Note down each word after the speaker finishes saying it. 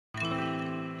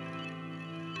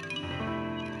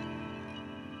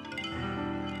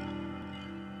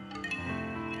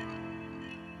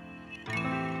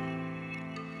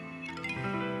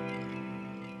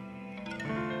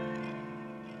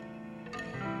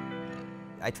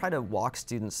I try to walk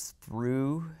students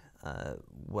through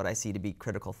what I see to be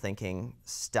critical thinking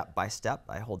step by step.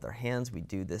 I hold their hands. We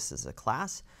do this as a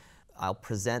class. I'll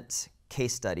present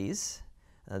case studies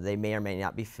they may or may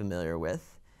not be familiar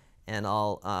with, and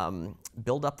I'll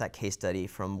build up that case study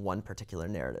from one particular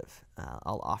narrative.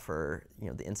 I'll offer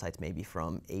the insights maybe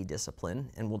from a discipline,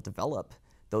 and we'll develop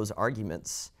those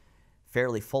arguments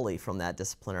fairly fully from that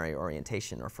disciplinary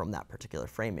orientation or from that particular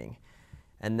framing.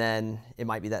 And then it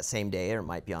might be that same day or it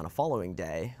might be on a following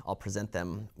day, I'll present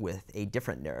them with a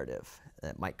different narrative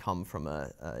that might come from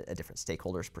a different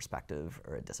stakeholder's perspective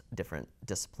or a different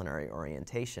disciplinary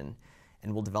orientation.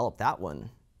 And we'll develop that one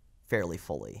fairly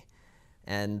fully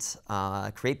and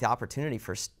create the opportunity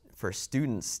for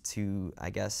students to, I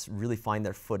guess, really find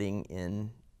their footing in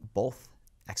both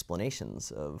explanations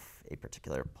of a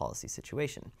particular policy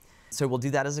situation. So we'll do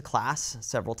that as a class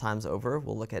several times over.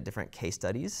 We'll look at different case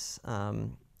studies,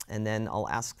 and then I'll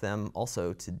ask them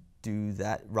also to do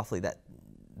that, roughly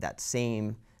that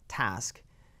same task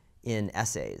in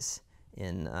essays,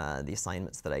 in the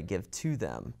assignments that I give to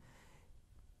them.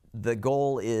 The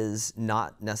goal is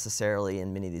not necessarily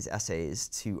in many of these essays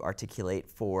to articulate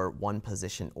for one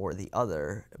position or the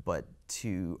other, but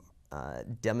to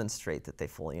demonstrate that they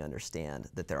fully understand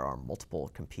that there are multiple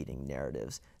competing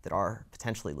narratives that are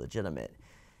potentially legitimate.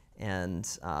 And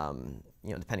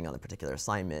depending on the particular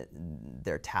assignment,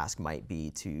 their task might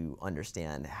be to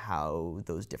understand how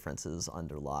those differences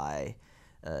underlie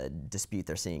a dispute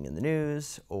they're seeing in the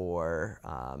news, or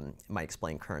might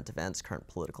explain current events, current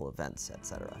political events,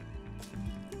 etc.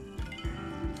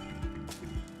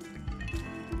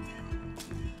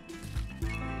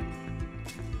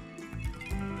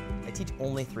 I teach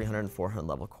only 300 and 400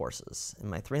 level courses. In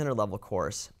my 300 level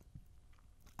course,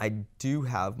 I do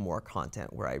have more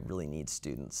content where I really need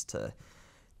students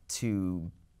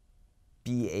to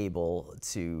be able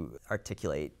to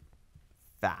articulate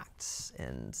facts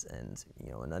and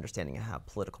an understanding of how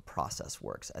political process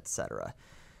works, etc.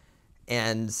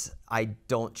 And I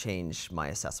don't change my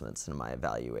assessments and my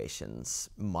evaluations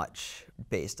much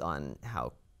based on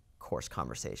how course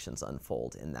conversations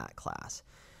unfold in that class.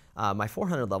 My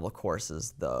 400 level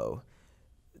courses, though,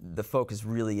 the focus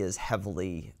really is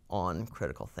heavily on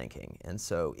critical thinking. And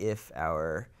so if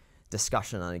our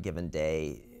discussion on a given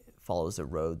day follows a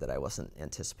road that I wasn't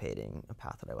anticipating, a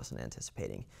path that I wasn't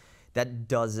anticipating,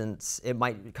 it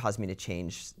might cause me to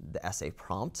change the essay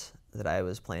prompt that I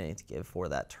was planning to give for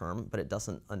that term, but it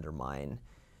doesn't undermine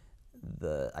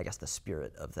the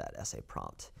spirit of that essay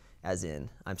prompt. As in,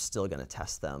 I'm still going to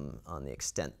test them on the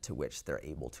extent to which they're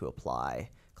able to apply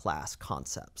class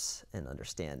concepts and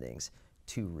understandings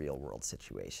to real-world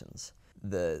situations.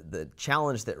 The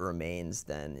challenge that remains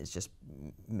then is just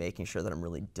making sure that I'm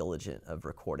really diligent of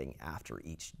recording after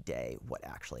each day what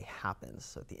actually happens.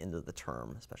 So at the end of the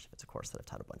term, especially if it's a course that I've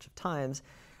taught a bunch of times,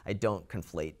 I don't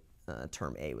conflate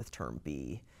term A with term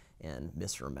B and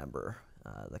misremember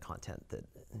the content that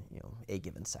a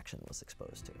given section was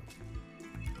exposed to.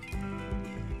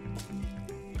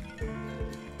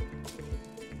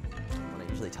 What I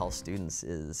usually tell students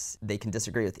is they can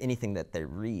disagree with anything that they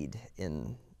read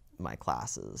in my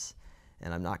classes,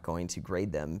 and I'm not going to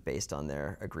grade them based on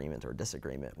their agreement or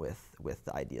disagreement with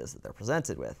the ideas that they're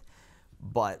presented with,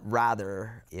 but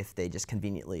rather if they just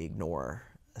conveniently ignore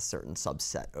a certain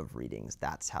subset of readings,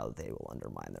 that's how they will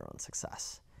undermine their own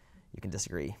success. You can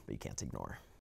disagree, but you can't ignore.